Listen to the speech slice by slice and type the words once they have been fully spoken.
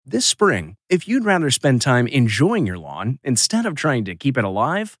This spring, if you'd rather spend time enjoying your lawn instead of trying to keep it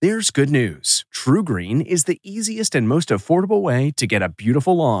alive, there's good news. TruGreen is the easiest and most affordable way to get a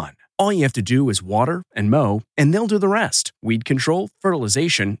beautiful lawn. All you have to do is water and mow, and they'll do the rest. Weed control,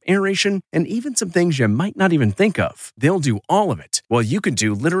 fertilization, aeration, and even some things you might not even think of. They'll do all of it, while you can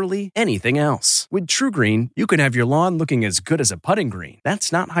do literally anything else. With TruGreen, you can have your lawn looking as good as a putting green.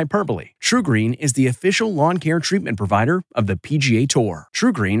 That's not hyperbole. TruGreen is the official lawn care treatment provider of the PGA Tour.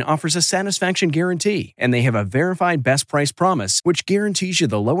 TruGreen offers a satisfaction guarantee, and they have a verified best price promise, which guarantees you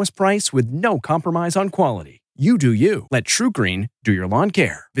the lowest price with no compromise on quality. You do you. Let TruGreen do your lawn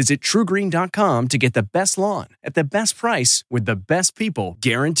care. Visit TruGreen.com to get the best lawn at the best price with the best people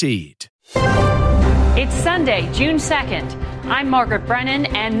guaranteed. It's Sunday, June 2nd. I'm Margaret Brennan,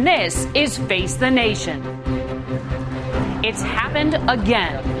 and this is Face the Nation. It's happened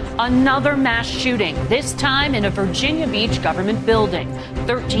again. Another mass shooting, this time in a Virginia Beach government building.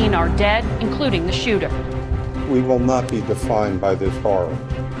 13 are dead, including the shooter. We will not be defined by this horror.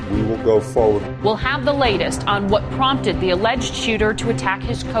 We will go forward. We'll have the latest on what prompted the alleged shooter to attack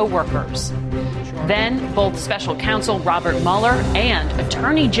his co-workers. Then, both Special Counsel Robert Mueller and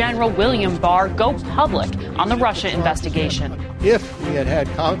Attorney General William Barr go public on the Russia investigation. If we had had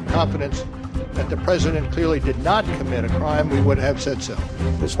confidence that the president clearly did not commit a crime, we would have said so.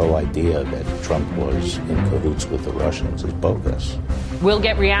 This whole idea that Trump was in cahoots with the Russians is bogus. We'll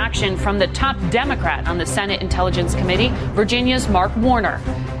get reaction from the top Democrat on the Senate Intelligence Committee, Virginia's Mark Warner,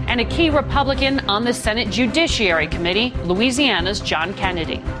 and a key Republican on the Senate Judiciary Committee, Louisiana's John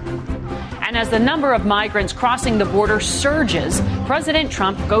Kennedy. And as the number of migrants crossing the border surges, President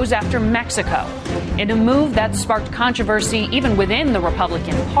Trump goes after Mexico in a move that sparked controversy even within the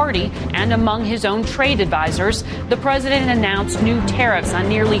Republican Party and among his own trade advisors. The president announced new tariffs on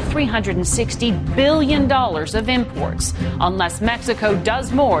nearly $360 billion of imports unless Mexico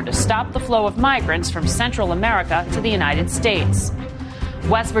does more to stop the flow of migrants from Central America to the United States.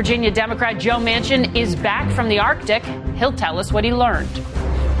 West Virginia Democrat Joe Manchin is back from the Arctic. He'll tell us what he learned.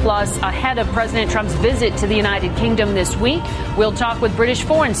 Plus, ahead of President Trump's visit to the United Kingdom this week, we'll talk with British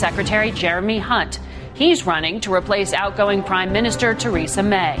Foreign Secretary Jeremy Hunt. He's running to replace outgoing Prime Minister Theresa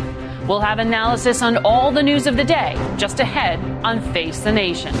May. We'll have analysis on all the news of the day, just ahead on Face the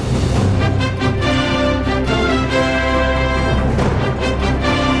Nation.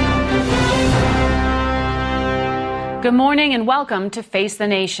 Good morning and welcome to Face the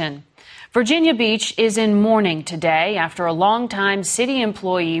Nation. Virginia Beach is in mourning today after a longtime city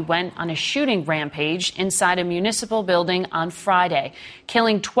employee went on a shooting rampage inside a municipal building on Friday,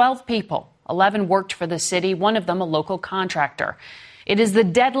 killing 12 people. 11 worked for the city, one of them a local contractor. It is the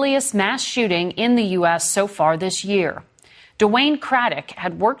deadliest mass shooting in the U.S. so far this year. Dwayne Craddock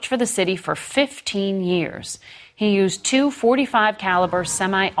had worked for the city for 15 years. He used two .45 caliber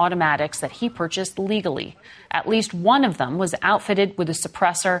semi-automatics that he purchased legally. At least one of them was outfitted with a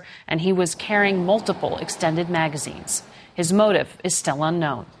suppressor, and he was carrying multiple extended magazines. His motive is still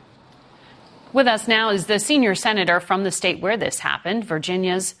unknown. With us now is the senior senator from the state where this happened,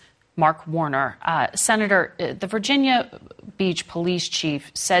 Virginia's Mark Warner. Senator, the Virginia Beach police chief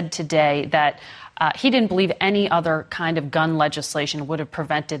said today that he didn't believe any other kind of gun legislation would have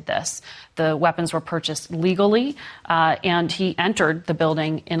prevented this. The weapons were purchased legally, and he entered the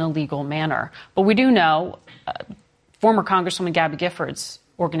building in a legal manner. But we do know former Congresswoman Gabby Giffords'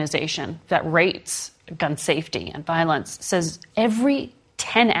 organization that rates gun safety and violence says every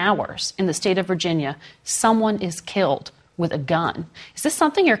 10 hours in the state of Virginia, someone is killed with a gun. Is this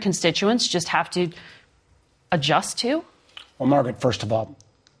something your constituents just have to adjust to? Well, Margaret, first of all,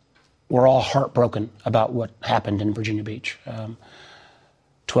 we're all heartbroken about what happened in Virginia Beach.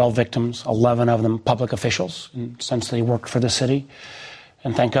 12 victims, 11 of them public officials, and since they worked for the city.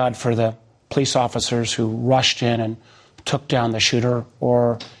 And thank God for the police officers who rushed in and took down the shooter,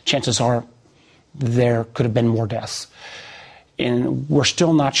 or chances are there could have been more deaths. And we're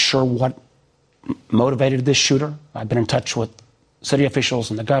still not sure what motivated this shooter. I've been in touch with city officials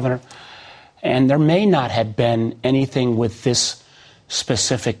and the governor, and there may not have been anything with this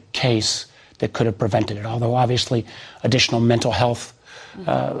specific case that could have prevented it, although obviously additional mental health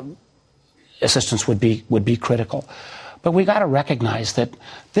assistance would be critical. But we got to recognize that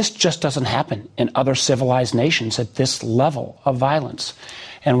this just doesn't happen in other civilized nations at this level of violence.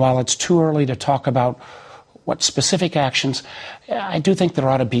 And while it's too early to talk about what specific actions, I do think there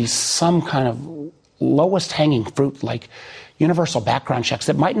ought to be some kind of lowest hanging fruit, like universal background checks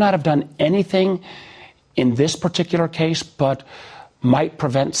that might not have done anything in this particular case, but might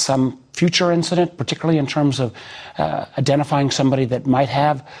prevent some future incident, particularly in terms of identifying somebody that might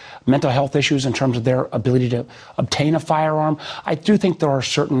have mental health issues in terms of their ability to obtain a firearm. I do think there are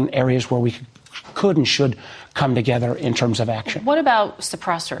certain areas where we could and should come together in terms of action. What about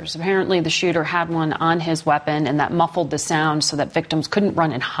suppressors? Apparently the shooter had one on his weapon, and that muffled the sound so that victims couldn't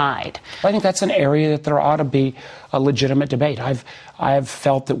run and hide. I think that's an area that there ought to be a legitimate debate. I've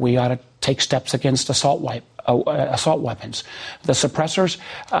felt that we ought to take steps against assault weapons. The suppressors,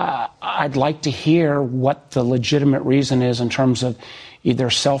 I'd like to hear what the legitimate reason is in terms of either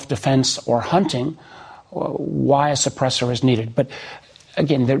self-defense or hunting, why a suppressor is needed. But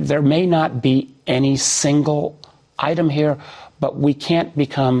again, there may not be any single item here, but we can't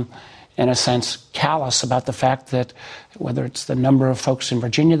become, in a sense, callous about the fact that whether it's the number of folks in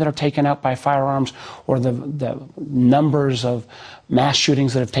Virginia that are taken out by firearms or the numbers of mass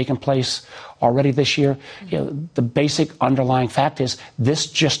shootings that have taken place already this year, the basic underlying fact is this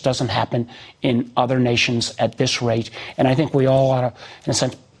just doesn't happen in other nations at this rate. And I think we all ought to, in a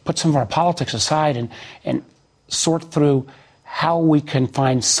sense, put some of our politics aside and sort through how we can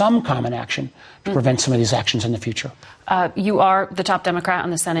find some common action to prevent some of these actions in the future. You are the top Democrat on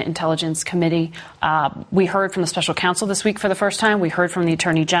the Senate Intelligence Committee. We heard from the special counsel this week for the first time. We heard from the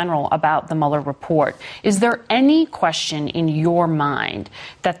Attorney General about the Mueller report. Is there any question in your mind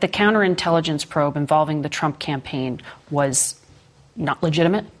that the counterintelligence probe involving the Trump campaign was not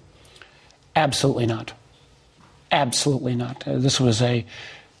legitimate? Absolutely not. Absolutely not. This was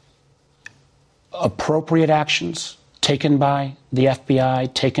appropriate actions taken by the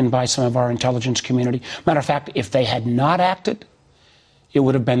FBI, taken by some of our intelligence community. Matter of fact, if they had not acted, it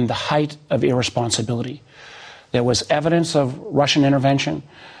would have been the height of irresponsibility. There was evidence of Russian intervention.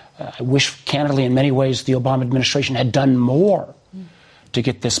 I wish, candidly, in many ways, the Obama administration had done more to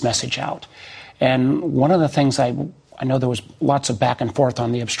get this message out. And one of the things I know there was lots of back and forth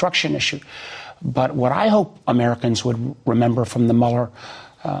on the obstruction issue, but what I hope Americans would remember from the Mueller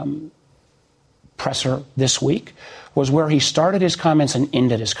presser this week was where he started his comments and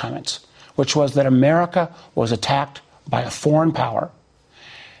ended his comments, which was that America was attacked by a foreign power,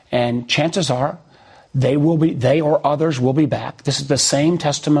 and chances are they or others will be back. This is the same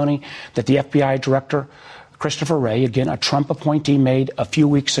testimony that the FBI director, Christopher Wray, again, a Trump appointee, made a few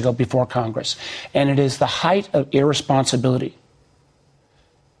weeks ago before Congress. And it is the height of irresponsibility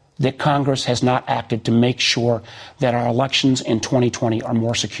that Congress has not acted to make sure that our elections in 2020 are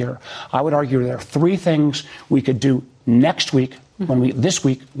more secure. I would argue there are three things we could do this week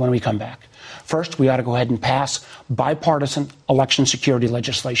when we come back. First, we ought to go ahead and pass bipartisan election security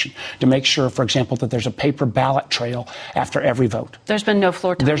legislation to make sure, for example, that there's a paper ballot trail after every vote. There's been no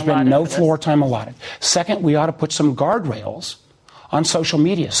floor time allotted. There's been no floor time allotted. Second, we ought to put some guardrails on social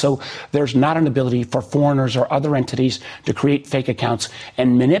media so there's not an ability for foreigners or other entities to create fake accounts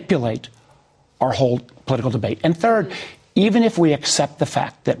and manipulate our whole political debate. And third, even if we accept the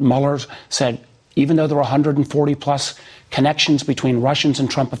fact that Mueller's said, even though there were 140 plus connections between Russians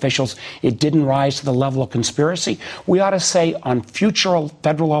and Trump officials, it didn't rise to the level of conspiracy, we ought to say on future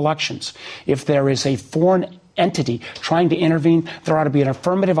federal elections, if there is a foreign entity trying to intervene, there ought to be an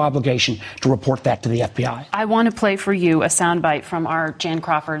affirmative obligation to report that to the FBI. I want to play for you a soundbite from our Jan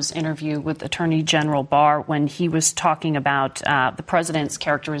Crawford's interview with Attorney General Barr when he was talking about the president's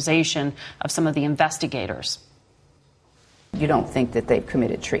characterization of some of the investigators. You don't think that they've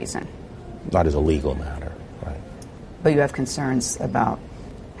committed treason? Not as a legal matter, right? But you have concerns about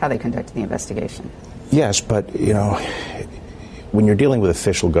how they conducted the investigation? Yes, but, when you're dealing with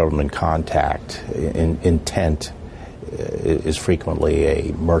official government contact, intent is frequently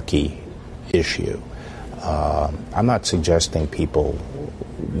a murky issue. I'm not suggesting people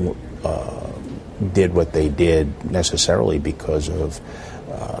did what they did necessarily because of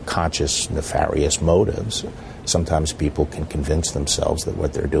conscious, nefarious motives. Sometimes people can convince themselves that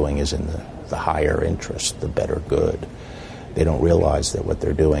what they're doing is in the higher interest, the better good. They don't realize that what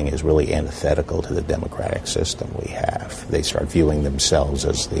they're doing is really antithetical to the democratic system we have. They start viewing themselves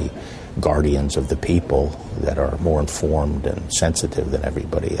as the guardians of the people that are more informed and sensitive than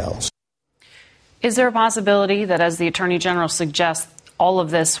everybody else. Is there a possibility that, as the Attorney General suggests, all of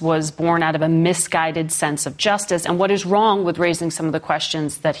this was born out of a misguided sense of justice? And what is wrong with raising some of the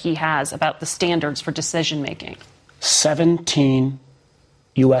questions that he has about the standards for decision making? 17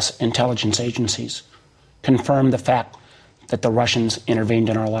 U.S. intelligence agencies confirmed the fact that the Russians intervened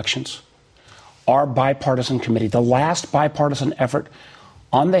in our elections. Our bipartisan committee, the last bipartisan effort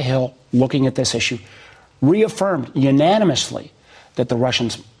on the Hill looking at this issue, reaffirmed unanimously that the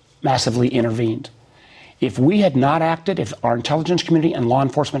Russians massively intervened. If we had not acted, if our intelligence community and law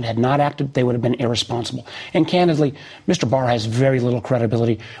enforcement had not acted, they would have been irresponsible. And candidly, Mr. Barr has very little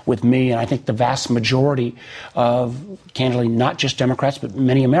credibility with me, and I think the vast majority of, candidly, not just Democrats, but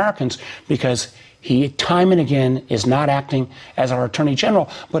many Americans, because he, time and again, is not acting as our Attorney General,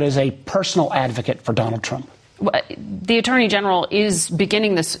 but as a personal advocate for Donald Trump. The Attorney General is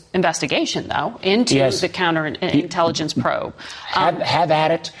beginning this investigation, though, into the counterintelligence probe. Have at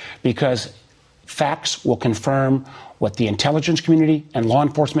it, because facts will confirm what the intelligence community and law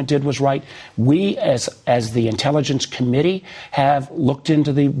enforcement did was right. We, as the Intelligence Committee, have looked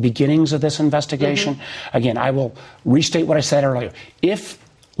into the beginnings of this investigation. Again, I will restate what I said earlier. If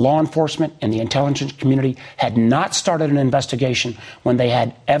law enforcement and the intelligence community had not started an investigation when they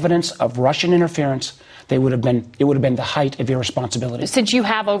had evidence of Russian interference, it would have been the height of irresponsibility. Since you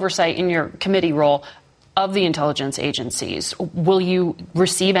have oversight in your committee role of the intelligence agencies, will you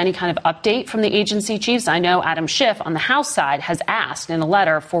receive any kind of update from the agency chiefs? I know Adam Schiff on the House side has asked in a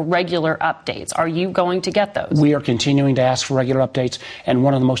letter for regular updates. Are you going to get those? We are continuing to ask for regular updates, and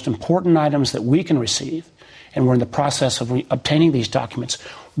one of the most important items that we can receive, and we're in the process of obtaining these documents,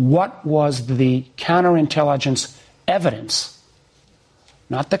 what was the counterintelligence evidence,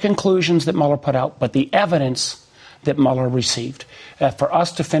 not the conclusions that Mueller put out, but the evidence that Mueller received. For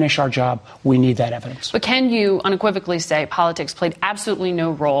us to finish our job, we need that evidence. But can you unequivocally say politics played absolutely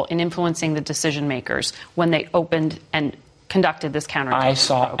no role in influencing the decision makers when they opened and conducted this counterintelligence probe? I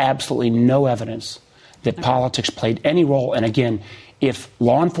saw absolutely no evidence that politics played any role. And again, if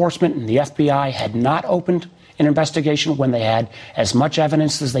law enforcement and the FBI had not opened an investigation when they had as much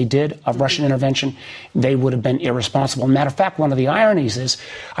evidence as they did of Russian intervention, they would have been irresponsible. Matter of fact, one of the ironies is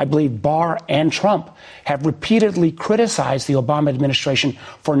I believe Barr and Trump have repeatedly criticized the Obama administration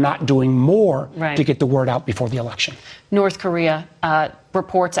for not doing more to get the word out before the election. North Korea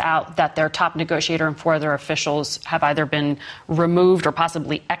reports out that their top negotiator and 4 other officials have either been removed or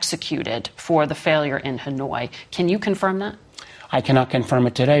possibly executed for the failure in Hanoi. Can you confirm that? I cannot confirm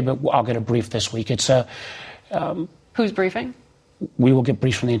it today, but I'll get a brief this week. Who's briefing? We will get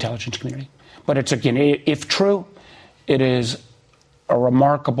briefs from the intelligence community. But it's, again, if true, it is a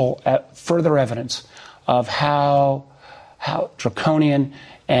remarkable further evidence of how draconian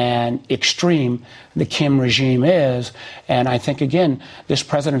and extreme the Kim regime is. And I think, again, this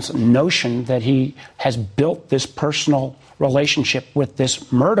president's notion that he has built this personal relationship with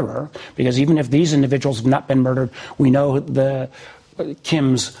this murderer, because even if these individuals have not been murdered, we know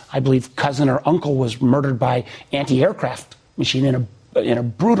Kim's, I believe, cousin or uncle was murdered by anti-aircraft machine in a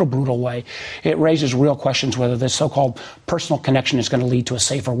brutal, brutal way. It raises real questions whether this so-called personal connection is going to lead to a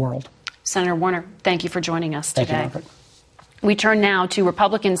safer world. Senator Warner, thank you for joining us today. Thank you, Margaret. We turn now to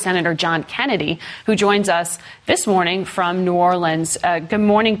Republican Senator John Kennedy, who joins us this morning from New Orleans. Good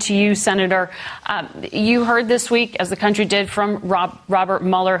morning to you, Senator. You heard this week, as the country did, from Robert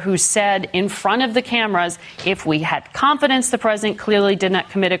Mueller, who said in front of the cameras, if we had confidence the president clearly did not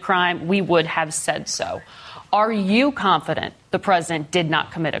commit a crime, we would have said so. Are you confident the president did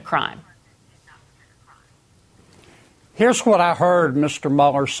not commit a crime? Here's what I heard Mr.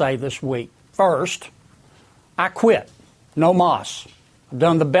 Mueller say this week. First, I quit. No mas. I've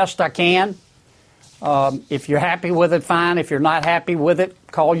done the best I can. If you're happy with it, fine. If you're not happy with it,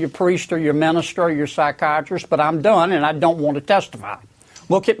 call your priest or your minister or your psychiatrist. But I'm done, and I don't want to testify.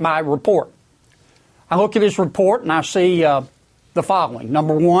 Look at my report. I look at his report, and I see the following.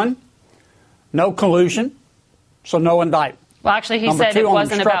 Number 1, no collusion, so no indictment. Well, actually, he said it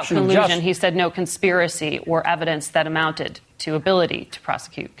wasn't about collusion. He said no conspiracy or evidence that amounted to ability to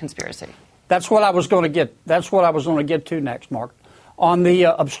prosecute conspiracy. That's what I was going to get. That's what I was going to get to next, Mark. On the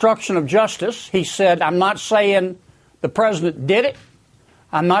obstruction of justice, he said, I'm not saying the president did it.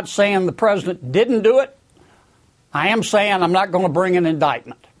 I'm not saying the president didn't do it. I am saying I'm not going to bring an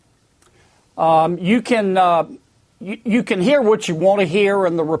indictment. You can hear what you want to hear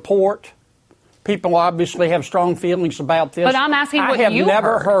in the report. People obviously have strong feelings about this. But I'm asking what you heard. I have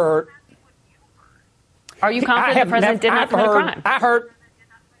never heard. Are you confident the president did not commit a crime? I heard.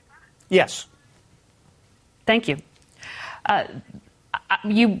 Yes. Thank you.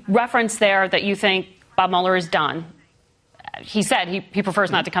 You referenced there that you think Bob Mueller is done. He said he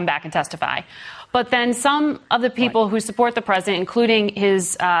prefers not to come back and testify. But then some of the people who support the president, including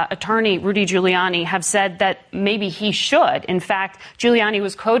his attorney, Rudy Giuliani, have said that maybe he should. In fact, Giuliani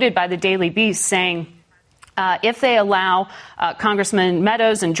was quoted by the Daily Beast saying, if they allow Congressman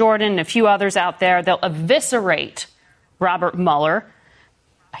Meadows and Jordan and a few others out there, they'll eviscerate Robert Mueller.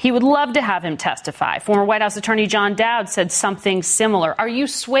 He would love to have him testify. Former White House Attorney John Dowd said something similar. Are you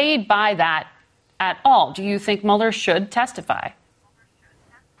swayed by that at all? Do you think Mueller should testify?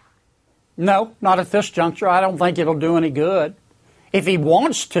 No, not at this juncture. I don't think it'll do any good. If he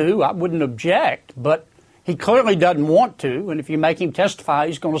wants to, I wouldn't object, but he clearly doesn't want to, and if you make him testify,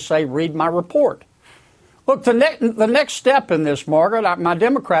 he's going to say, read my report. Look, the next step in this, Margaret, my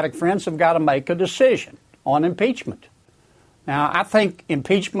Democratic friends have got to make a decision on impeachment. Now, I think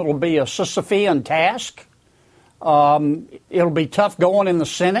impeachment will be a Sisyphean task. It'll be tough going in the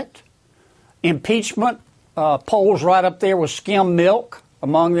Senate. Impeachment polls right up there with skim milk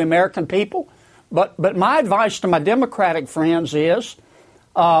among the American people. But my advice to my Democratic friends is,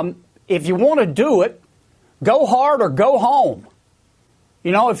 if you want to do it, go hard or go home.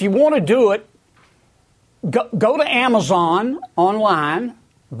 You know, if you want to do it, go to Amazon online,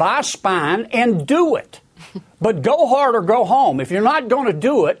 buy Spine, and do it. But go hard or go home. If you're not going to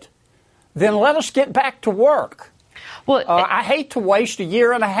do it, then let us get back to work. Well, I hate to waste a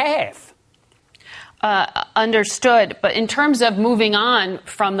year and a half. Understood. But in terms of moving on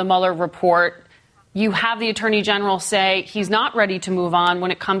from the Mueller report, you have the Attorney General say he's not ready to move on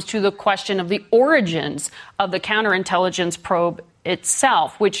when it comes to the question of the origins of the counterintelligence probe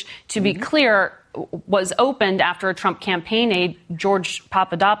itself, which, to be clear, was opened after a Trump campaign aide, George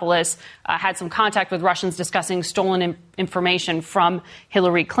Papadopoulos, had some contact with Russians discussing stolen information from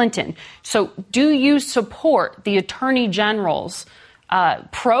Hillary Clinton. So do you support the Attorney General's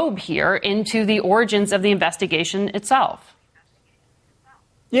probe here into the origins of the investigation itself?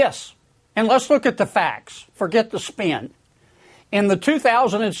 Yes. And let's look at the facts. Forget the spin. In the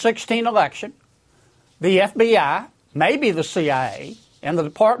 2016 election, the FBI, maybe the CIA, and the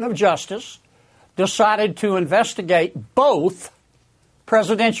Department of Justice decided to investigate both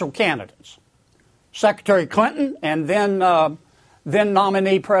presidential candidates, Secretary Clinton and then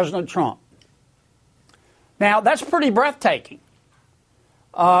nominee President Trump. Now, that's pretty breathtaking.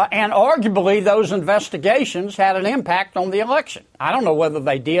 And arguably, those investigations had an impact on the election. I don't know whether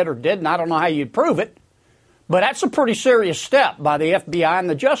they did or didn't. I don't know how you'd prove it. But that's a pretty serious step by the FBI and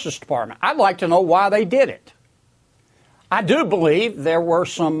the Justice Department. I'd like to know why they did it. I do believe there were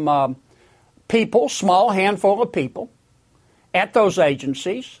some people, small handful of people, at those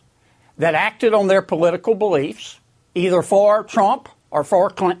agencies that acted on their political beliefs, either for Trump or for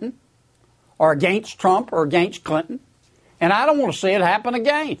Clinton, or against Trump or against Clinton. And I don't want to see it happen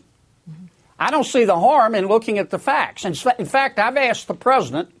again. I don't see the harm in looking at the facts. In fact, I've asked the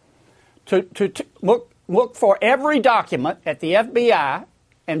president to look for every document at the FBI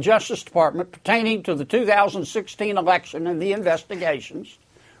and Justice Department pertaining to the 2016 election and the investigations,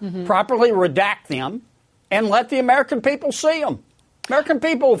 properly redact them, and let the American people see them. American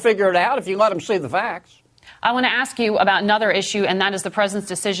people will figure it out if you let them see the facts. I want to ask you about another issue, and that is the president's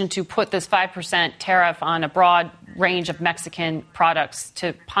decision to put this 5% tariff on a broad range of Mexican products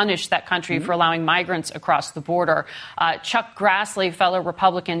to punish that country for allowing migrants across the border. Chuck Grassley, fellow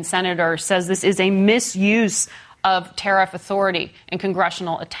Republican senator, says this is a misuse of tariff authority and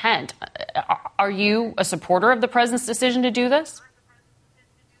congressional intent. Are you a supporter of the president's decision to do this?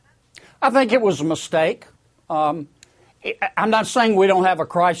 I think it was a mistake. I'm not saying we don't have a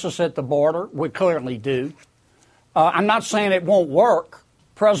crisis at the border. We clearly do. I'm not saying it won't work.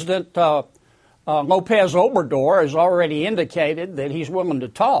 President Lopez Obrador has already indicated that he's willing to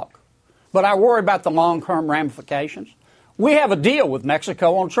talk. But I worry about the long-term ramifications. We have a deal with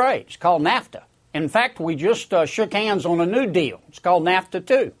Mexico on trade. It's called NAFTA. In fact, we just shook hands on a new deal. It's called NAFTA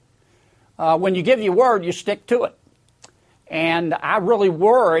 2. When you give your word, you stick to it. And I really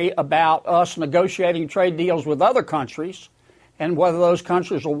worry about us negotiating trade deals with other countries and whether those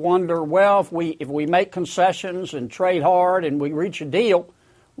countries will wonder, well, if we make concessions and trade hard and we reach a deal,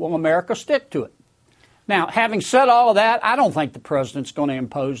 will America stick to it? Now, having said all of that, I don't think the president's going to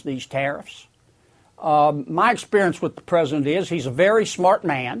impose these tariffs. My experience with the president is he's a very smart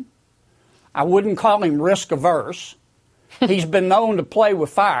man. I wouldn't call him risk averse. He's been known to play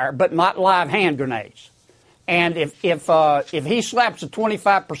with fire, but not live hand grenades. And if he slaps a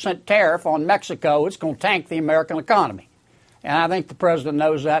 25% tariff on Mexico, it's going to tank the American economy. And I think the president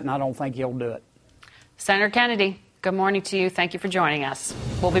knows that, and I don't think he'll do it. Senator Kennedy, good morning to you. Thank you for joining us.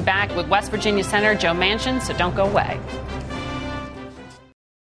 We'll be back with West Virginia Senator Joe Manchin, so don't go away.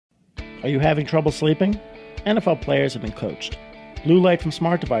 Are you having trouble sleeping? NFL players have been coached. Blue light from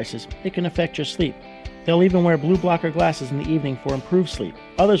smart devices, it can affect your sleep. They'll even wear blue blocker glasses in the evening for improved sleep.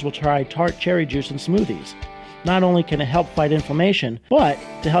 Others will try tart cherry juice in smoothies. Not only can it help fight inflammation, but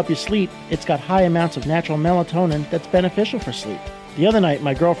to help you sleep, it's got high amounts of natural melatonin that's beneficial for sleep. The other night,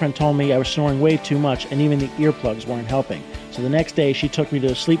 my girlfriend told me I was snoring way too much and even the earplugs weren't helping. So the next day, she took me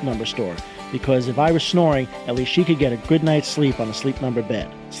to a Sleep Number store because if I was snoring, at least she could get a good night's sleep on a Sleep Number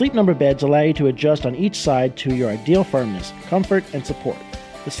bed. Sleep Number beds allow you to adjust on each side to your ideal firmness, comfort, and support.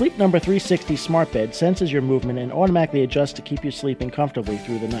 The Sleep Number 360 smart bed senses your movement and automatically adjusts to keep you sleeping comfortably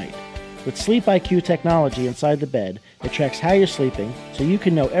through the night. With Sleep IQ technology inside the bed, it tracks how you're sleeping so you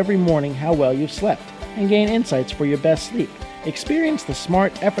can know every morning how well you've slept and gain insights for your best sleep. Experience the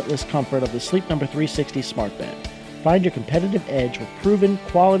smart, effortless comfort of the Sleep Number 360 smart bed. Find your competitive edge with proven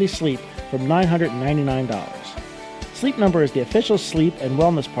quality sleep from $999. Sleep Number is the official sleep and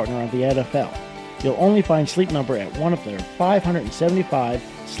wellness partner of the NFL. You'll only find Sleep Number at one of their 575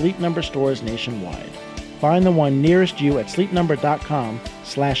 Sleep Number stores nationwide. Find the one nearest you at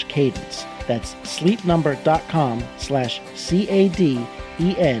sleepnumber.com/cadence. That's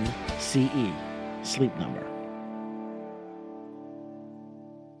sleepnumber.com/CADENCE. Sleep Number.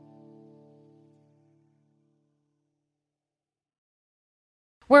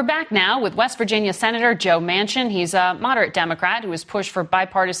 We're back now with West Virginia Senator Joe Manchin. He's a moderate Democrat who has pushed for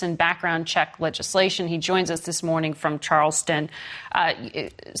bipartisan background check legislation. He joins us this morning from Charleston.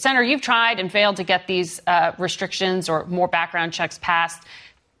 Senator, you've tried and failed to get these restrictions or more background checks passed.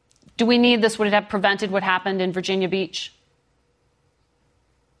 Do we need this? Would it have prevented what happened in Virginia Beach?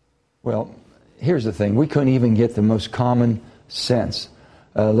 Well, here's the thing. We couldn't even get the most common sense.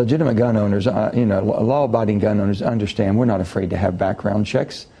 Legitimate gun owners, law-abiding gun owners understand we're not afraid to have background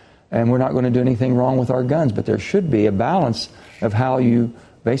checks, and we're not going to do anything wrong with our guns. But there should be a balance of how you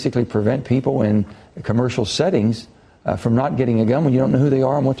basically prevent people in commercial settings from not getting a gun when you don't know who they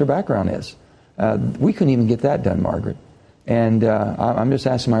are and what their background is. We couldn't even get that done, Margaret. And I'm just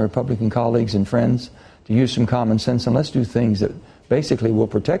asking my Republican colleagues and friends to use some common sense, and let's do things that basically will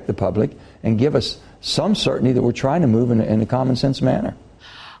protect the public and give us some certainty that we're trying to move in a common sense manner.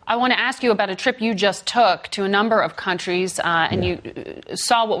 I want to ask you about a trip you just took to a number of countries, and you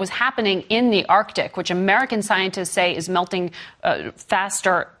saw what was happening in the Arctic, which American scientists say is melting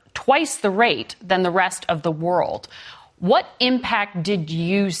faster, twice the rate than the rest of the world. What impact did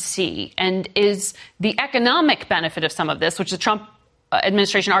you see? And is the economic benefit of some of this, which the Trump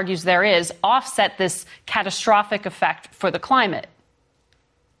administration argues there is, offset this catastrophic effect for the climate?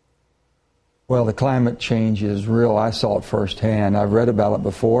 Well, the climate change is real. I saw it firsthand. I've read about it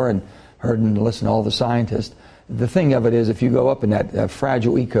before and heard and listened to all the scientists. The thing of it is, if you go up in that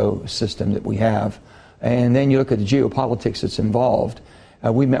fragile ecosystem that we have, and then you look at the geopolitics that's involved,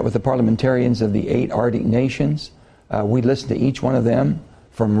 we met with the parliamentarians of the 8 Arctic nations. We listened to each one of them,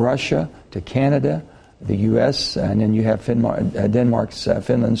 from Russia to Canada, the U.S., and then you have Denmark's,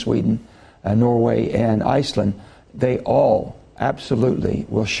 Finland, Sweden, Norway, and Iceland. They all absolutely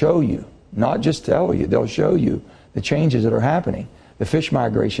will show you, not just tell you, they'll show you the changes that are happening, the fish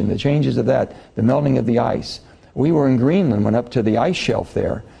migration, the changes of that, the melting of the ice. We were in Greenland, went up to the ice shelf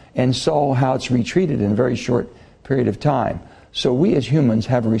there, and saw how it's retreated in a very short period of time. So we as humans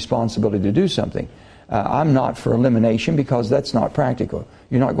have a responsibility to do something. I'm not for elimination because that's not practical.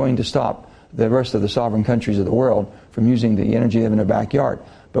 You're not going to stop the rest of the sovereign countries of the world from using the energy they have in their backyard,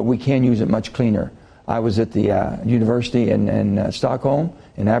 but we can use it much cleaner. I was at the university in Stockholm,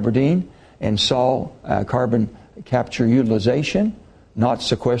 in Aberdeen, and saw carbon capture utilization, not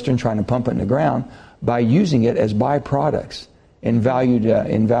sequestering, trying to pump it in the ground, by using it as byproducts in valued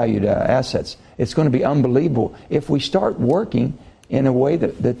assets. It's going to be unbelievable if we start working in a way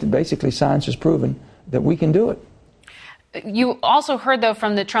that basically science has proven that we can do it. You also heard, though,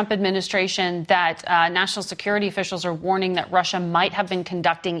 from the Trump administration that national security officials are warning that Russia might have been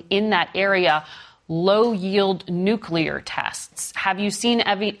conducting in that area low-yield nuclear tests. Have you seen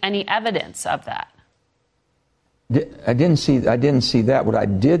any evidence of that? I didn't see that. What I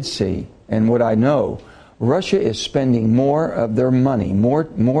did see, and what I know, Russia is spending more of their money,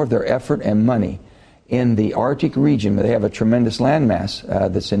 more of their effort and money in the Arctic region. They have a tremendous landmass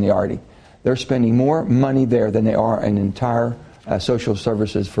that's in the Arctic. They're spending more money there than they are in entire social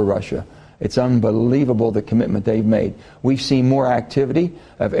services for Russia. It's unbelievable the commitment they've made. We've seen more activity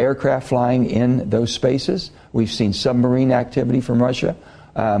of aircraft flying in those spaces. We've seen submarine activity from Russia,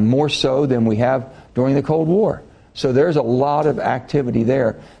 more so than we have during the Cold War. So there's a lot of activity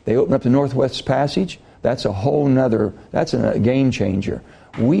there. They opened up the Northwest Passage. That's a whole nother, that's a game changer.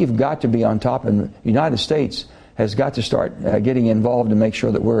 We've got to be on top, and the United States has got to start getting involved to make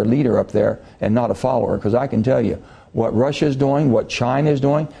sure that we're a leader up there and not a follower, because I can tell you, what Russia is doing, what China is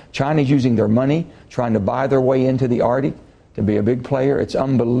doing. China's using their money, trying to buy their way into the Arctic to be a big player. It's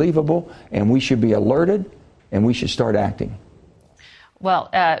unbelievable, and we should be alerted, and we should start acting. Well,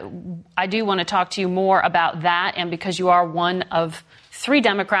 I do want to talk to you more about that, and because you are one of 3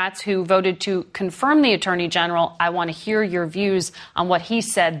 Democrats who voted to confirm the Attorney General, I want to hear your views on what he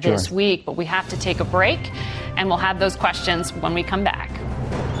said this week. But we have to take a break, and we'll have those questions when we come back.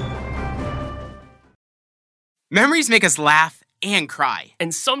 Memories make us laugh and cry.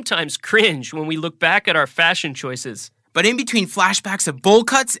 And sometimes cringe when we look back at our fashion choices. But in between flashbacks of bowl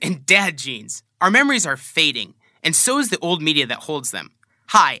cuts and dad jeans, our memories are fading, and so is the old media that holds them.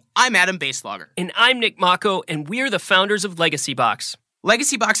 Hi, I'm Adam Baselogger. And I'm Nick Mako, and we're the founders of Legacy Box.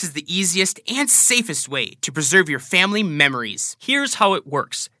 Legacy Box is the easiest and safest way to preserve your family memories. Here's how it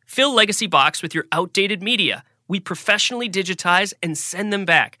works. Fill Legacy Box with your outdated media. We professionally digitize and send them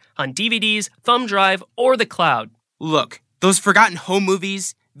back on DVDs, thumb drive, or the cloud. Look, those forgotten home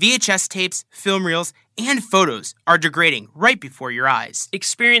movies, VHS tapes, film reels, and photos are degrading right before your eyes.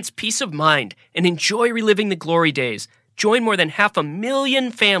 Experience peace of mind and enjoy reliving the glory days. Join more than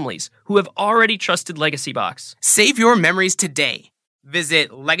 500,000 families who have already trusted Legacy Box. Save your memories today. Visit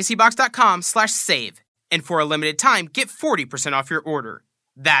legacybox.com/save. And for a limited time, get 40% off your order.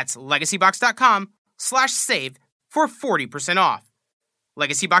 That's legacybox.com/save for 40% off.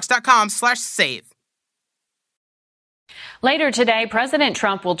 legacybox.com/save. Later today, President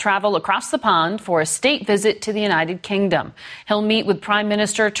Trump will travel across the pond for a state visit to the United Kingdom. He'll meet with Prime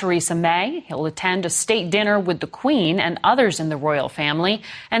Minister Theresa May. He'll attend a state dinner with the Queen and others in the royal family.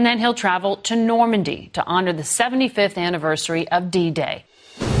 And then he'll travel to Normandy to honor the 75th anniversary of D-Day.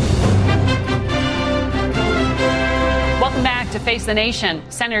 Welcome back to Face the Nation.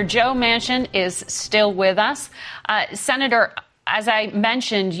 Senator Joe Manchin is still with us. Senator, as I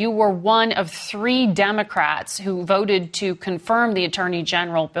mentioned, you were one of 3 Democrats who voted to confirm the Attorney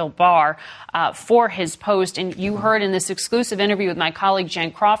General, Bill Barr, for his post. And you heard in this exclusive interview with my colleague Jen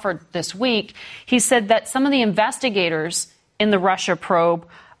Crawford this week, he said that some of the investigators in the Russia probe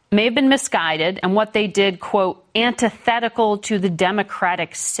may have been misguided and what they did, quote, antithetical to the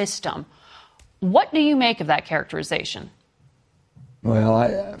democratic system. What do you make of that characterization?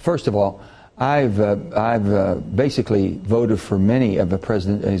 Well, first of all, I've basically voted for many of the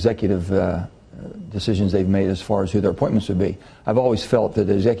executive decisions they've made as far as who their appointments would be. I've always felt that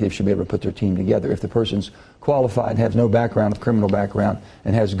the executive should be able to put their team together if the person's qualified, has no background, criminal background,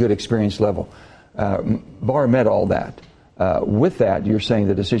 and has good experience level. Barr met all that. With that, you're saying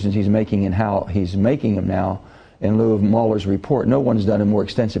the decisions he's making and how he's making them now in lieu of Mueller's report. No one's done a more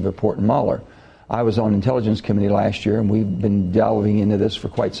extensive report than Mueller. I was on Intelligence Committee last year, and we've been delving into this for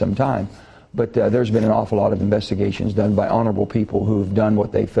quite some time. But there's been an awful lot of investigations done by honorable people who have done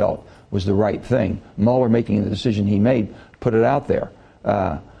what they felt was the right thing. Mueller, making the decision he made, put it out there.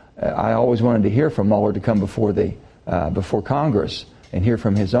 I always wanted to hear from Mueller to come before Congress and hear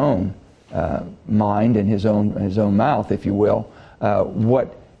from his own mind and his own mouth, if you will,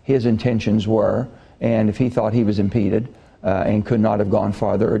 what his intentions were, and if he thought he was impeded and could not have gone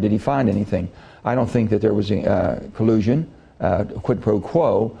farther, or did he find anything. I don't think that there was collusion, quid pro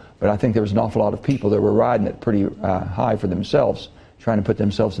quo, but I think there was an awful lot of people that were riding it pretty high for themselves, trying to put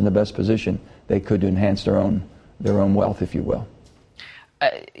themselves in the best position they could to enhance their own wealth, if you will.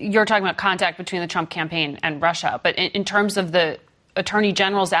 You're talking about contact between the Trump campaign and Russia, but in terms of the Attorney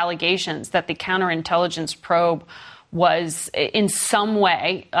General's allegations that the counterintelligence probe was in some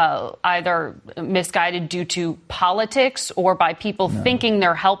way either misguided due to politics or by people thinking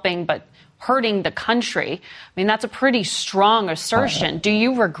they're helping but hurting the country. I mean, that's a pretty strong assertion. Do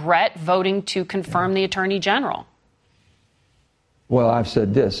you regret voting to confirm the Attorney General? Well, I've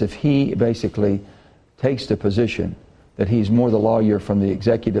said this. If he basically takes the position that he's more the lawyer from the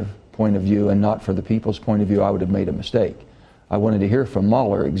executive point of view and not for the people's point of view, I would have made a mistake. I wanted to hear from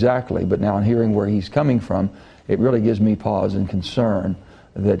Mueller exactly, but now in hearing where he's coming from, it really gives me pause and concern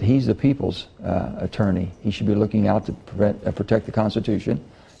that he's the people's attorney. He should be looking out to protect the Constitution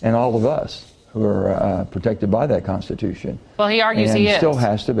and all of us who are protected by that Constitution. Well, he argues he is. And still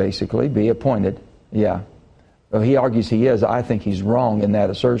has to basically be appointed. Yeah. Well, he argues he is. I think he's wrong in that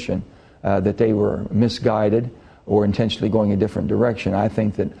assertion that they were misguided or intentionally going a different direction. I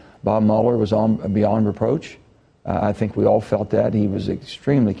think that Bob Mueller was beyond reproach. I think we all felt that. He was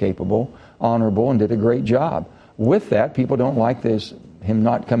extremely capable, honorable, and did a great job. With that, people don't like him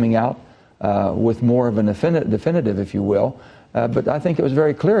not coming out with more of an definitive, if you will. But I think it was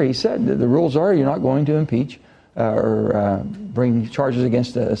very clear. He said the rules are you're not going to impeach or bring charges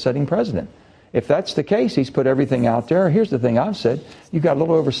against a sitting president. If that's the case, he's put everything out there. Here's the thing I've said. You've got a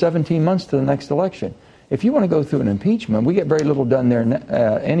little over 17 months to the next election. If you want to go through an impeachment, we get very little done there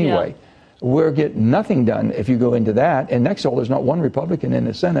anyway. Yeah. We'll get nothing done if you go into that. And next of all, there's not one Republican in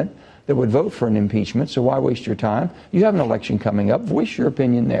the Senate that would vote for an impeachment, so why waste your time? You have an election coming up. Voice your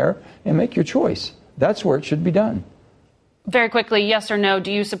opinion there and make your choice. That's where it should be done. Very quickly, yes or no,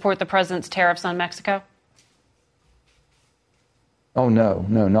 do you support the president's tariffs on Mexico? Oh, no,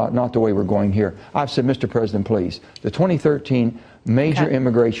 not the way we're going here. I've said, Mr. President, please, the 2013 major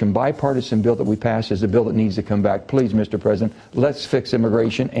immigration bipartisan bill that we passed is a bill that needs to come back. Please, Mr. President, let's fix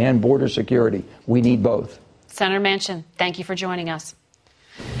immigration and border security. We need both. Senator Manchin, thank you for joining us.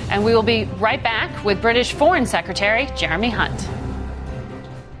 And we will be right back with British Foreign Secretary Jeremy Hunt.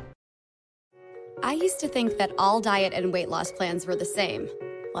 I used to think that all diet and weight loss plans were the same.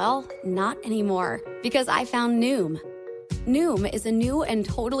 Well, not anymore, because I found Noom. Noom is a new and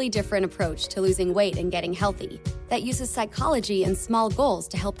totally different approach to losing weight and getting healthy that uses psychology and small goals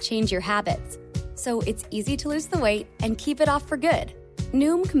to help change your habits. So it's easy to lose the weight and keep it off for good.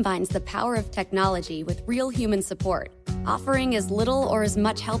 Noom combines the power of technology with real human support, offering as little or as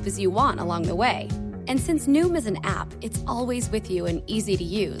much help as you want along the way. And since Noom is an app, it's always with you and easy to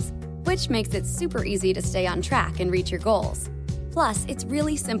use, which makes it super easy to stay on track and reach your goals. Plus, it's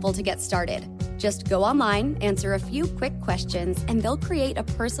really simple to get started. Just go online, answer a few quick questions, and they'll create a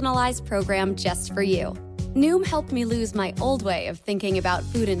personalized program just for you. Noom helped me lose my old way of thinking about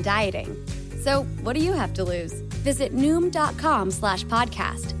food and dieting. So what do you have to lose? Visit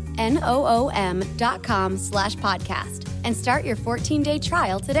Noom.com/podcast, NOOM.com/podcast, and start your 14-day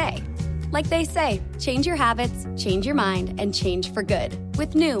trial today. Like they say, change your habits, change your mind, and change for good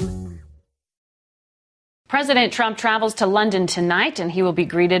with Noom. President Trump travels to London tonight, and he will be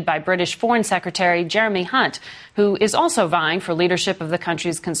greeted by British Foreign Secretary Jeremy Hunt, who is also vying for leadership of the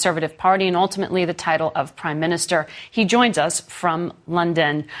country's Conservative Party and ultimately the title of Prime Minister. He joins us from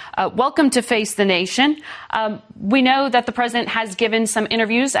London. Welcome to Face the Nation. We know that the president has given some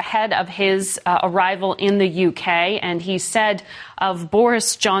interviews ahead of his arrival in the UK, and he said of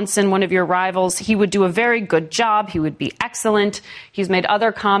Boris Johnson, one of your rivals, he would do a very good job. He would be excellent. He's made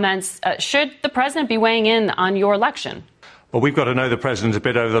other comments. Should the president be weighing in on your election? Well, we've got to know the president a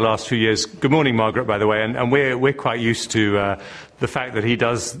bit over the last few years. Good morning, Margaret, by the way. And we're quite used to the fact that he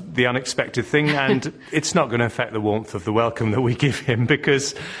does the unexpected thing, and it's not going to affect the warmth of the welcome that we give him,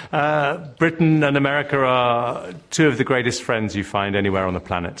 because Britain and America are two of the greatest friends you find anywhere on the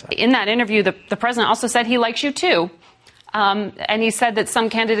planet. In that interview, the president also said he likes you too. And he said that some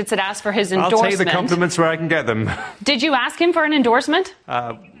candidates had asked for his endorsement. I'll take the compliments where I can get them. Did you ask him for an endorsement?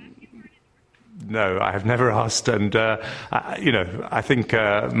 No, I have never asked. And, I think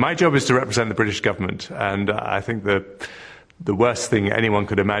my job is to represent the British government. And I think the worst thing anyone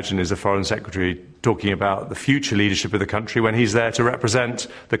could imagine is a foreign secretary talking about the future leadership of the country when he's there to represent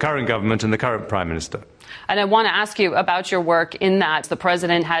the current government and the current prime minister. And I want to ask you about your work in that. The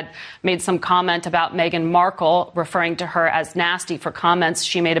president had made some comment about Meghan Markle, referring to her as nasty for comments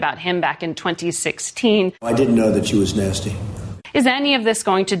she made about him back in 2016. I didn't know that she was nasty. Is any of this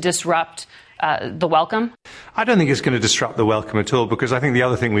going to disrupt the welcome? I don't think it's going to disrupt the welcome at all, because I think the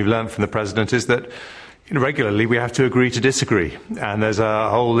other thing we've learned from the president is that regularly we have to agree to disagree. And there's a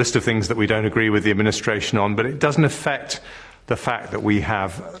whole list of things that we don't agree with the administration on, but it doesn't affect the fact that we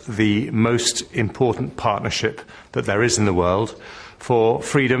have the most important partnership that there is in the world for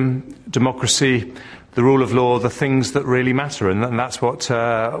freedom, democracy, the rule of law, the things that really matter. And that's what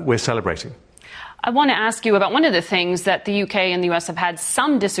we're celebrating. I want to ask you about one of the things that the UK and the US have had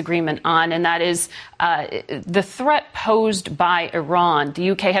some disagreement on, and that is the threat posed by Iran.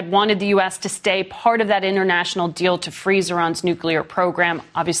 The UK had wanted the US to stay part of that international deal to freeze Iran's nuclear program.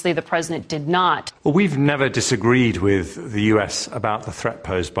 Obviously, the president did not. Well, we've never disagreed with the US about the threat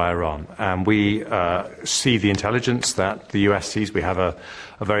posed by Iran. And we see the intelligence that the US sees. We have a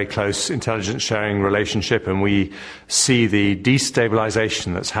very close intelligence sharing relationship, and we see the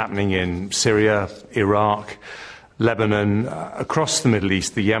destabilization that's happening in Syria, Iraq, Lebanon, across the Middle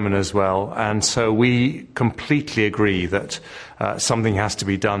East, the Yemen as well. And so we completely agree that something has to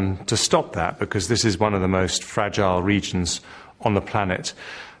be done to stop that, because this is one of the most fragile regions on the planet.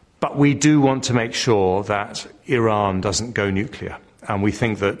 But we do want to make sure that Iran doesn't go nuclear. And we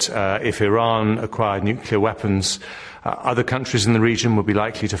think that if Iran acquired nuclear weapons, other countries in the region would be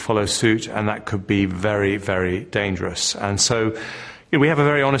likely to follow suit, and that could be very, very dangerous. And so we have a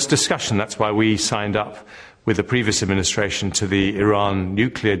very honest discussion. That's why we signed up with the previous administration to the Iran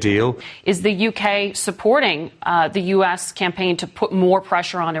nuclear deal. Is the UK supporting the US campaign to put more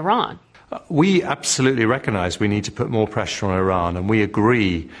pressure on Iran? We absolutely recognise we need to put more pressure on Iran, and we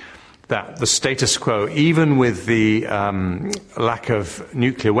agree that the status quo, even with the lack of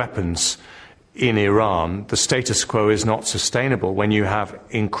nuclear weapons in Iran, the status quo is not sustainable when you have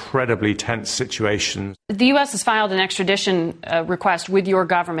incredibly tense situations. The U.S. has filed an extradition request with your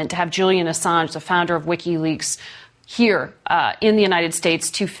government to have Julian Assange, the founder of WikiLeaks, here in the United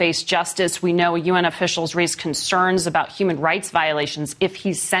States to face justice. We know UN officials raised concerns about human rights violations if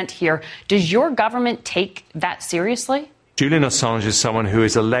he's sent here. Does your government take that seriously? Julian Assange is someone who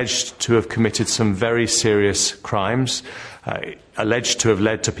is alleged to have committed some very serious crimes, alleged to have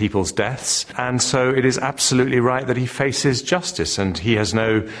led to people's deaths, and so it is absolutely right that he faces justice, and he has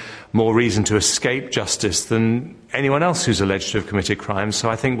no more reason to escape justice than anyone else who's alleged to have committed crimes.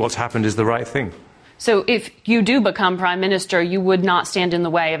 So I think what's happened is the right thing. So if you do become Prime Minister, you would not stand in the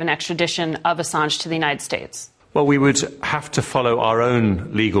way of an extradition of Assange to the United States? Well, we would have to follow our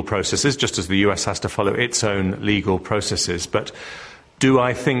own legal processes, just as the US has to follow its own legal processes. But do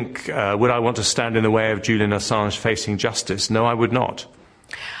I think, would I want to stand in the way of Julian Assange facing justice? No, I would not.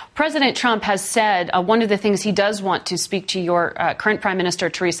 President Trump has said one of the things he does want to speak to your current Prime Minister,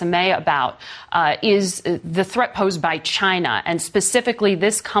 Theresa May, about is the threat posed by China, and specifically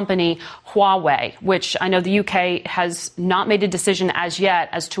this company, Huawei, which I know the UK has not made a decision as yet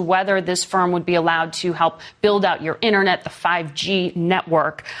as to whether this firm would be allowed to help build out your internet, the 5G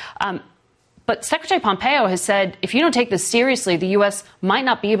network. But Secretary Pompeo has said if you don't take this seriously, the U.S. might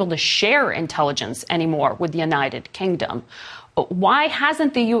not be able to share intelligence anymore with the United Kingdom. Why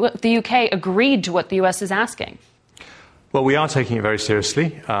hasn't the UK agreed to what the US is asking? Well, we are taking it very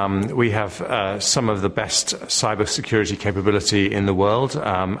seriously. We have some of the best cybersecurity capability in the world,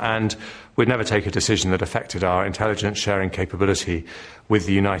 and we'd never take a decision that affected our intelligence sharing capability with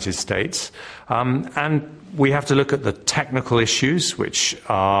the United States. And we have to look at the technical issues, which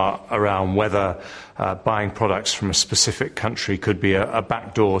are around whether buying products from a specific country could be a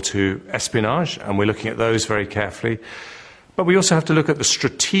backdoor to espionage, and we're looking at those very carefully. But we also have to look at the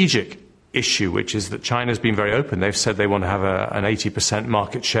strategic issue, which is that China's been very open. They've said they want to have an 80%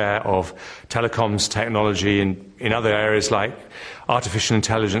 market share of telecoms technology. In other areas like artificial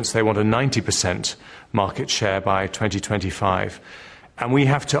intelligence, they want a 90% market share by 2025. And we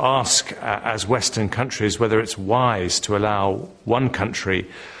have to ask, as Western countries, whether it's wise to allow one country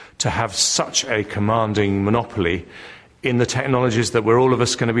to have such a commanding monopoly in the technologies that we're all of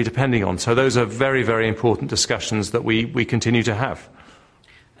us going to be depending on. So those are very, very important discussions that we continue to have.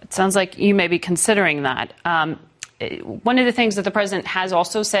 It sounds like you may be considering that. One of the things that the president has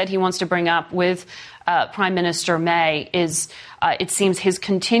also said he wants to bring up with Prime Minister May is, it seems, his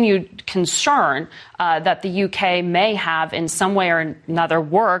continued concern that the UK may have in some way or another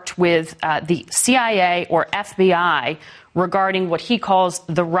worked with the CIA or FBI regarding what he calls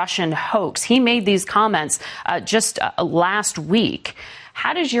the Russian hoax. He made these comments just last week.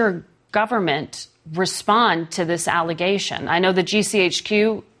 How does your government respond to this allegation? I know the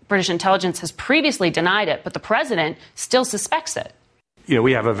GCHQ, British intelligence, has previously denied it, but the president still suspects it. You know,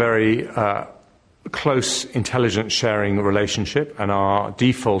 we have a very close intelligence sharing relationship, and our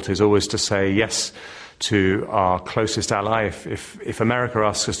default is always to say yes to our closest ally. If America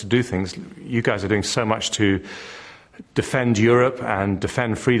asks us to do things, you guys are doing so much to defend Europe and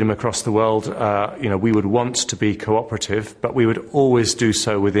defend freedom across the world. We would want to be cooperative, but we would always do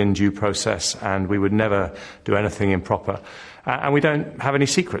so within due process, and we would never do anything improper. And we don't have any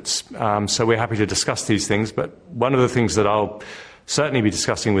secrets, so we're happy to discuss these things. But one of the things that I'll certainly be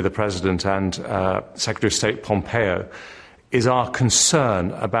discussing with the President and Secretary of State Pompeo is our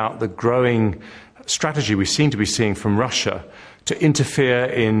concern about the growing strategy we seem to be seeing from Russia to interfere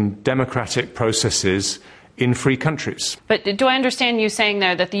in democratic processes in free countries. But do I understand you saying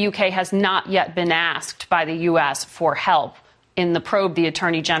there that the UK has not yet been asked by the US for help in the probe the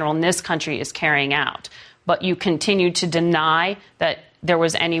Attorney General in this country is carrying out, but you continue to deny that there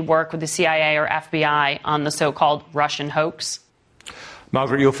was any work with the CIA or FBI on the so-called Russian hoax?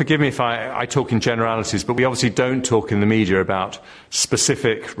 Margaret, you'll forgive me if I talk in generalities, but we obviously don't talk in the media about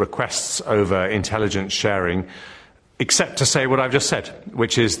specific requests over intelligence sharing, except to say what I've just said,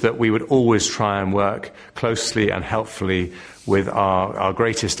 which is that we would always try and work closely and helpfully with our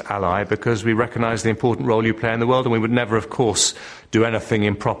greatest ally, because we recognise the important role you play in the world, and we would never, of course, do anything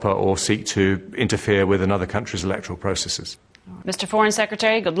improper or seek to interfere with another country's electoral processes. Mr. Foreign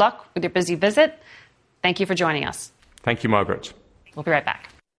Secretary, good luck with your busy visit. Thank you for joining us. Thank you, Margaret. We'll be right back.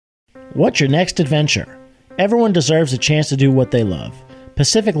 What's your next adventure? Everyone deserves a chance to do what they love.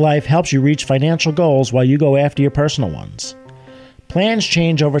 Pacific Life helps you reach financial goals while you go after your personal ones. Plans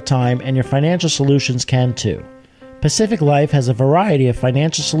change over time, and your financial solutions can too. Pacific Life has a variety of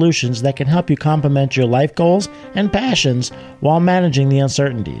financial solutions that can help you complement your life goals and passions while managing the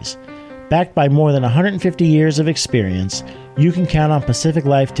uncertainties. Backed by more than 150 years of experience, you can count on Pacific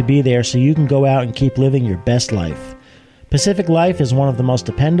Life to be there so you can go out and keep living your best life. Pacific Life is one of the most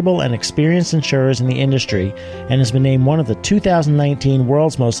dependable and experienced insurers in the industry and has been named one of the 2019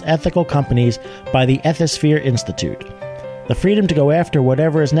 World's Most Ethical Companies by the Ethisphere Institute. The freedom to go after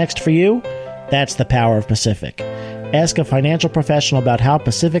whatever is next for you? That's the power of Pacific. Ask a financial professional about how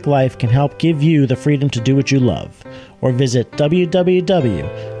Pacific Life can help give you the freedom to do what you love, or visit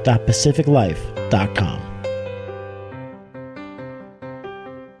www.pacificlife.com.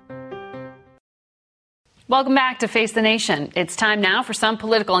 Welcome back to Face the Nation. It's time now for some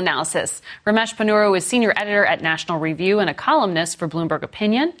political analysis. Ramesh Ponnuru is senior editor at National Review and a columnist for Bloomberg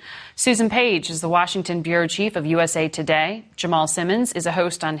Opinion. Susan Page is the Washington bureau chief of USA Today. Jamal Simmons is a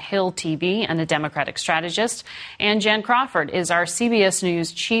host on Hill TV and a Democratic strategist. And Jan Crawford is our CBS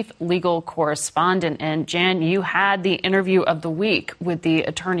News chief legal correspondent. And Jan, you had the interview of the week with the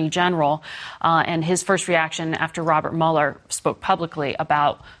Attorney General and his first reaction after Robert Mueller spoke publicly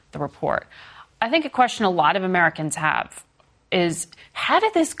about the report. I think a question a lot of Americans have is, how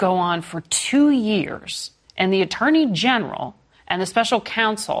did this go on for 2 years and the Attorney General and the special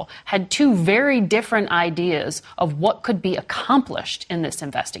counsel had two very different ideas of what could be accomplished in this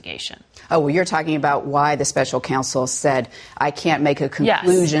investigation? Oh, well, you're talking about why the special counsel said, I can't make a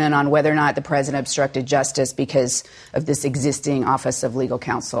conclusion on whether or not the president obstructed justice because of this existing Office of Legal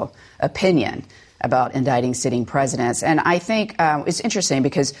Counsel opinion about indicting sitting presidents. And I think it's interesting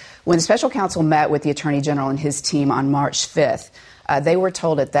because when the special counsel met with the Attorney General and his team on March 5th, they were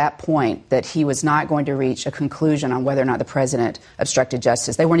told at that point that he was not going to reach a conclusion on whether or not the president obstructed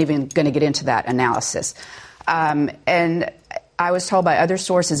justice. They weren't even going to get into that analysis. And I was told by other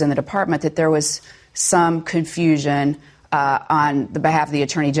sources in the department that there was some confusion on the behalf of the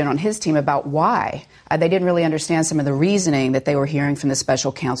Attorney General and his team about why. They didn't really understand some of the reasoning that they were hearing from the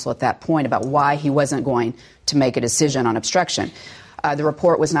special counsel at that point about why he wasn't going to make a decision on obstruction. The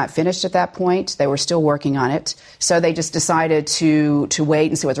report was not finished at that point. They were still working on it. So they just decided to wait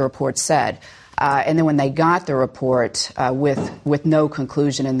and see what the report said. And then when they got the report with no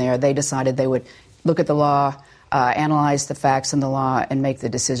conclusion in there, they decided they would look at the law, analyze the facts in the law, and make the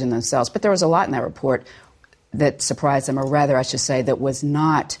decision themselves. But there was a lot in that report that surprised them, or rather, I should say, that was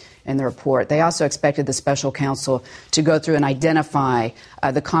not in the report. They also expected the special counsel to go through and identify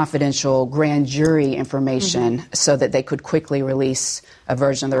the confidential grand jury information so that they could quickly release a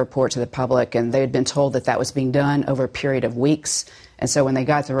version of the report to the public. And they had been told that that was being done over a period of weeks. And so when they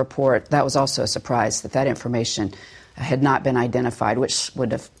got the report, that was also a surprise that that information had not been identified, which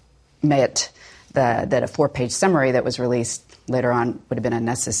would have meant that a 4-page summary that was released later on would have been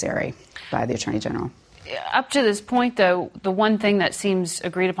unnecessary by the Attorney General. Up to this point, though, the one thing that seems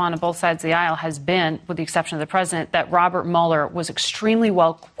agreed upon on both sides of the aisle has been, with the exception of the president, that Robert Mueller was extremely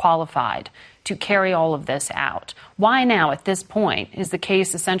well qualified to carry all of this out. Why now, at this point, is the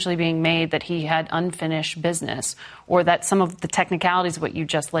case essentially being made that he had unfinished business, or that some of the technicalities of what you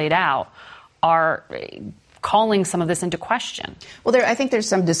just laid out are calling some of this into question? Well, I think there's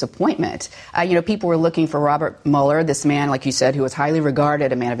some disappointment. People were looking for Robert Mueller, this man, like you said, who was highly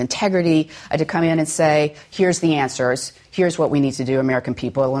regarded, a man of integrity, to come in and say, here's the answers. Here's what we need to do, American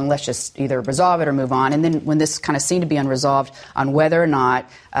people, and let's just either resolve it or move on. And then when this kind of seemed to be unresolved on whether or not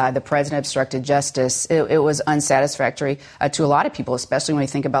the president obstructed justice, it was unsatisfactory to a lot of people, especially when you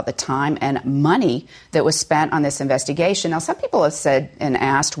think about the time and money that was spent on this investigation. Now, some people have said and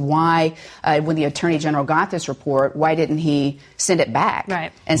asked why, when the Attorney General got this report, why didn't he send it back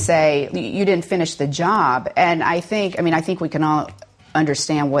and say, you didn't finish the job? And I think we can all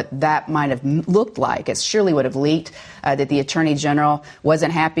understand what that might have looked like. It surely would have leaked that the Attorney General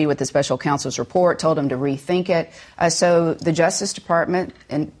wasn't happy with the special counsel's report, told him to rethink it. So the Justice Department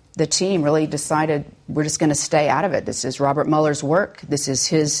and the team really decided we're just going to stay out of it. This is Robert Mueller's work. This is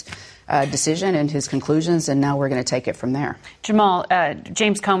his decision and his conclusions, and now we're going to take it from there. Jamal,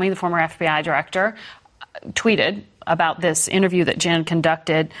 James Comey, the former FBI director, tweeted about this interview that Jan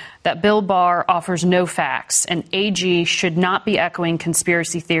conducted that Bill Barr offers no facts. An AG should not be echoing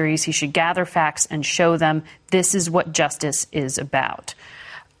conspiracy theories. He should gather facts and show them. This is what justice is about.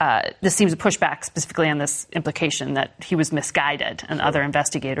 This seems to push back specifically on this implication that he was misguided and other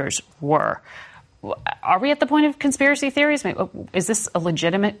investigators were. Are we at the point of conspiracy theories? Is this a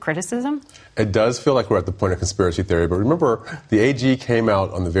legitimate criticism? It does feel like we're at the point of conspiracy theory. But remember, the AG came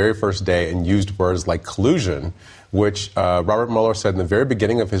out on the very first day and used words like collusion, which Robert Mueller said in the very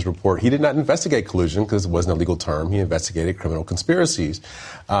beginning of his report he did not investigate collusion because it wasn't a legal term. He investigated criminal conspiracies.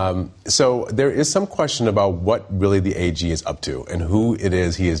 So there is some question about what really the AG is up to and who it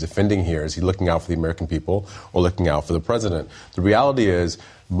is he is defending here. Is he looking out for the American people or looking out for the president? The reality is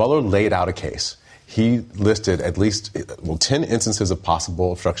Mueller laid out a case. He listed at least 10 instances of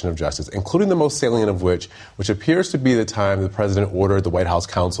possible obstruction of justice, including the most salient of which appears to be the time the president ordered the White House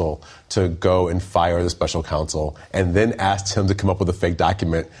counsel to go and fire the special counsel and then asked him to come up with a fake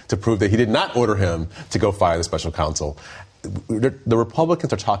document to prove that he did not order him to go fire the special counsel. the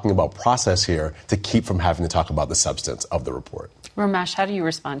Republicans are talking about process here to keep from having to talk about the substance of the report. Ramesh, how do you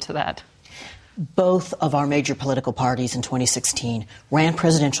respond to that? Both of our major political parties in 2016 ran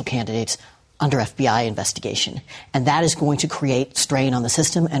presidential candidates under FBI investigation. And that is going to create strain on the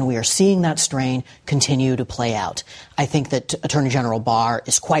system, and we are seeing that strain continue to play out. I think that Attorney General Barr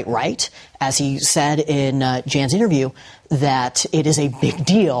is quite right, as he said in Jan's interview, that it is a big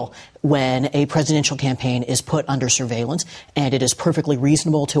deal when a presidential campaign is put under surveillance, and it is perfectly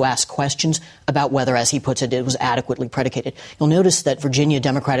reasonable to ask questions about whether, as he puts it, it was adequately predicated. You'll notice that Virginia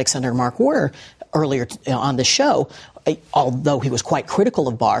Democratic Senator Mark Warner, earlier on the show, although he was quite critical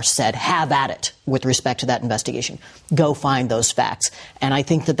of Barr, said, have at it with respect to that investigation. Go find those facts. And I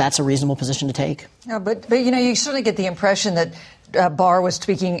think that that's a reasonable position to take. Yeah, but you certainly get the impression that Barr was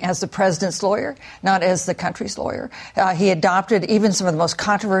speaking as the president's lawyer, not as the country's lawyer. He adopted even some of the most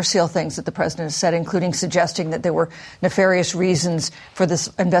controversial things that the president has said, including suggesting that there were nefarious reasons for this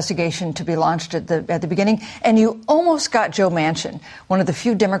investigation to be launched at the beginning. And you almost got Joe Manchin, one of the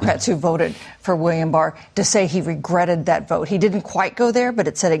few Democrats who voted for William Barr, to say he regretted that vote. He didn't quite go there, but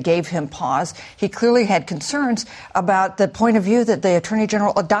it said it gave him pause. He clearly had concerns about the point of view that the Attorney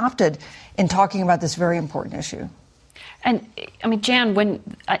General adopted in talking about this very important issue. And, I mean, Jan, when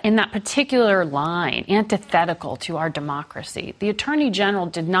in that particular line, antithetical to our democracy, the Attorney General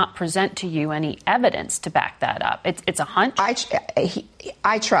did not present to you any evidence to back that up. It's a hunch? I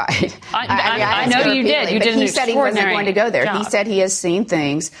tried. I know you did. You did an extraordinary job. He said he wasn't going to go there. He said he has seen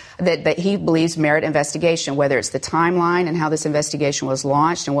things that he believes merit investigation, whether it's the timeline and how this investigation was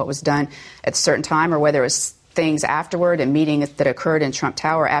launched and what was done at a certain time, or whether it was things afterward and meetings that occurred in Trump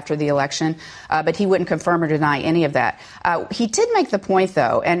Tower after the election, but he wouldn't confirm or deny any of that. He did make the point,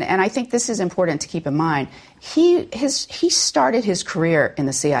 though, and I think this is important to keep in mind. He started his career in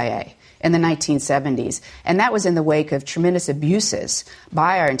the CIA in the 1970s, and that was in the wake of tremendous abuses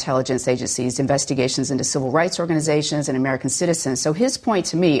by our intelligence agencies, investigations into civil rights organizations and American citizens. So his point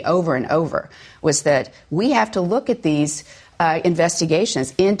to me over and over was that we have to look at these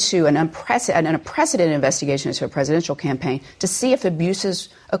investigations into an unprecedented investigation into a presidential campaign to see if abuses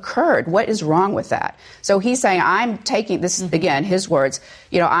occurred. What is wrong with that? So he's saying, I'm taking this, again, his words,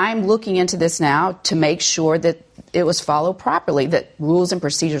 I'm looking into this now to make sure that it was followed properly, that rules and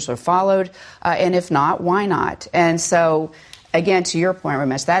procedures were followed, and if not, why not? And so, again, to your point,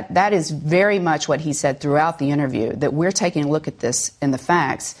 Ramesh, that is very much what he said throughout the interview, that we're taking a look at this in the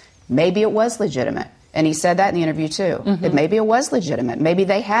facts. Maybe it was legitimate. And he said that in the interview, too. That maybe it was legitimate. Maybe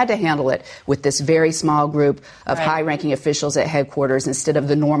they had to handle it with this very small group of high-ranking officials at headquarters instead of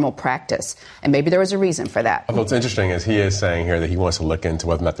the normal practice. And maybe there was a reason for that. What's interesting is he is saying here that he wants to look into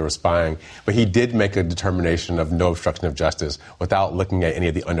whether or not they were spying. But he did make a determination of no obstruction of justice without looking at any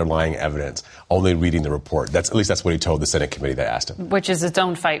of the underlying evidence, only reading the report. At least that's what he told the Senate committee that asked him. Which is its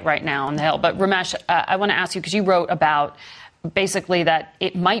own fight right now on the Hill. But, Ramesh, I want to ask you, because you wrote about basically that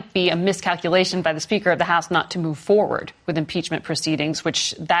it might be a miscalculation by the Speaker of the House not to move forward with impeachment proceedings,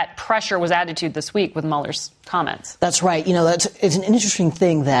 which that pressure was added to this week with Mueller's comments. That's right. It's an interesting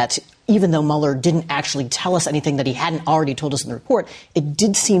thing that even though Mueller didn't actually tell us anything that he hadn't already told us in the report, it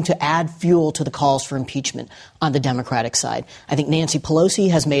did seem to add fuel to the calls for impeachment on the Democratic side. I think Nancy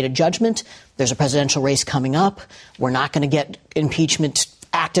Pelosi has made a judgment. There's a presidential race coming up. We're not going to get impeachment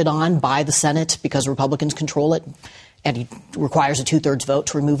acted on by the Senate because Republicans control it. And he requires a 2/3 vote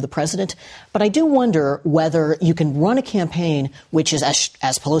to remove the president. But I do wonder whether you can run a campaign which is,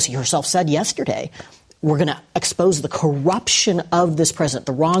 as Pelosi herself said yesterday, we're going to expose the corruption of this president,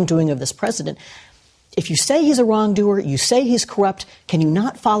 the wrongdoing of this president. If you say he's a wrongdoer, you say he's corrupt, can you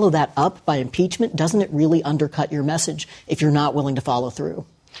not follow that up by impeachment? Doesn't it really undercut your message if you're not willing to follow through?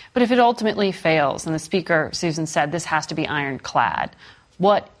 But if it ultimately fails, and the Speaker, Susan, said this has to be ironclad,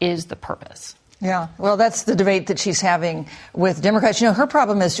 what is the purpose? Yeah, well, that's the debate that she's having with Democrats. Her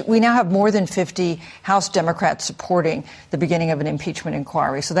problem is we now have more than 50 House Democrats supporting the beginning of an impeachment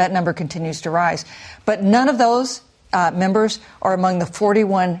inquiry. So that number continues to rise. But none of those members are among the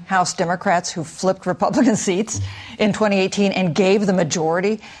 41 House Democrats who flipped Republican seats in 2018 and gave the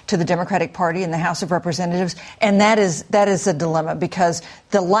majority to the Democratic Party in the House of Representatives. And that is a dilemma, because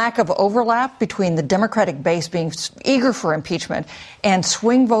the lack of overlap between the Democratic base being eager for impeachment and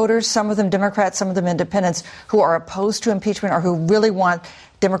swing voters, some of them Democrats, some of them independents, who are opposed to impeachment or who really want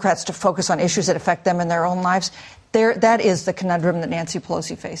Democrats to focus on issues that affect them in their own lives, that is the conundrum that Nancy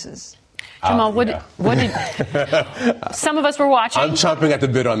Pelosi faces. Jamal, what did some of us were watching? I'm chomping at the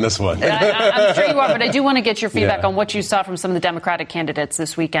bit on this one. I'm sure you are, but I do want to get your feedback on what you saw from some of the Democratic candidates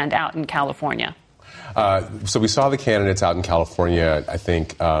this weekend out in California. So we saw the candidates out in California, I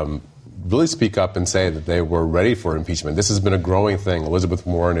think, really speak up and say that they were ready for impeachment. This has been a growing thing. Elizabeth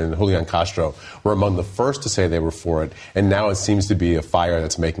Warren and Julian Castro were among the first to say they were for it, and now it seems to be a fire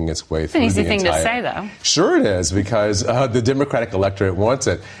that's making its way through the entire... It's an easy thing to say, though. Sure it is, because the Democratic electorate wants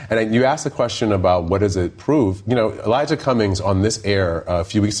it. And you asked the question about what does it prove. You know, Elijah Cummings on this air a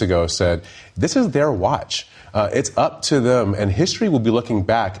few weeks ago said, this is their watch. It's up to them, and history will be looking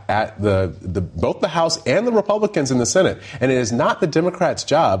back at both the House and the Republicans in the Senate. And it is not the Democrats'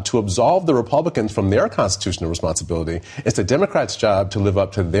 job to absolve the Republicans from their constitutional responsibility. It's the Democrats' job to live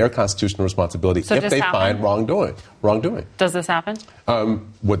up to their constitutional responsibility if they find wrongdoing. Does this happen?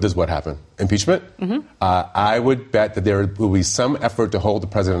 What happen? Impeachment? Mm-hmm. I would bet that there will be some effort to hold the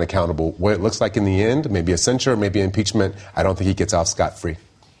president accountable. What it looks like in the end, maybe a censure, maybe impeachment, I don't think he gets off scot-free.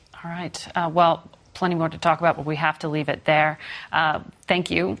 All right. Plenty more to talk about, but we have to leave it there.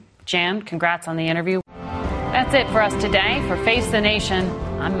 Thank you, Jan. Congrats on the interview. That's it for us today. For Face the Nation,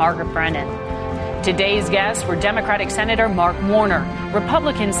 I'm Margaret Brennan. Today's guests were Democratic Senator Mark Warner,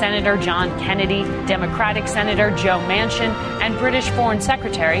 Republican Senator John Kennedy, Democratic Senator Joe Manchin, and British Foreign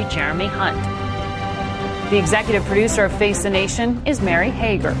Secretary Jeremy Hunt. The executive producer of Face the Nation is Mary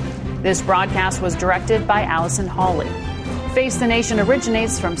Hager. This broadcast was directed by Allison Hawley. Face the Nation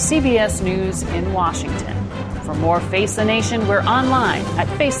originates from CBS News in Washington. For more Face the Nation, we're online at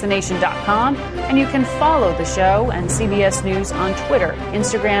facethenation.com, and you can follow the show and CBS News on Twitter,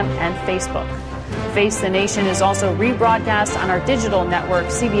 Instagram, and Facebook. Face the Nation is also rebroadcast on our digital network,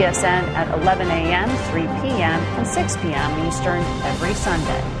 CBSN, at 11 a.m., 3 p.m., and 6 p.m. Eastern every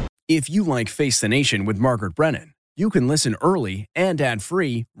Sunday. If you like Face the Nation with Margaret Brennan, you can listen early and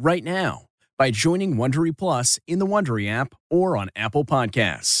ad-free right now by joining Wondery Plus in the Wondery app or on Apple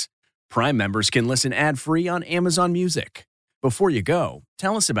Podcasts. Prime members can listen ad-free on Amazon Music. Before you go,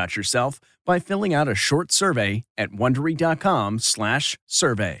 tell us about yourself by filling out a short survey at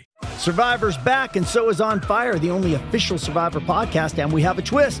Wondery.com/survey. Survivor's back, and so is On Fire, the only official Survivor podcast, and we have a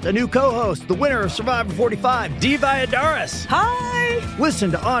twist, a new co-host, the winner of Survivor 45, Dee Valladares. Hi! Listen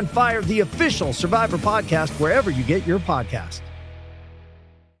to On Fire, the official Survivor podcast, wherever you get your podcast.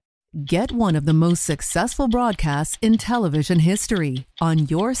 Get one of the most successful broadcasts in television history on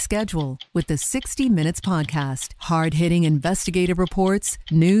your schedule with the 60 Minutes podcast. Hard-hitting investigative reports,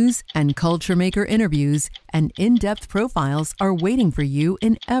 news, and culture maker interviews, and in-depth profiles are waiting for you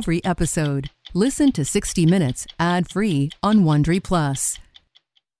in every episode. Listen to 60 Minutes ad-free on Wondery Plus.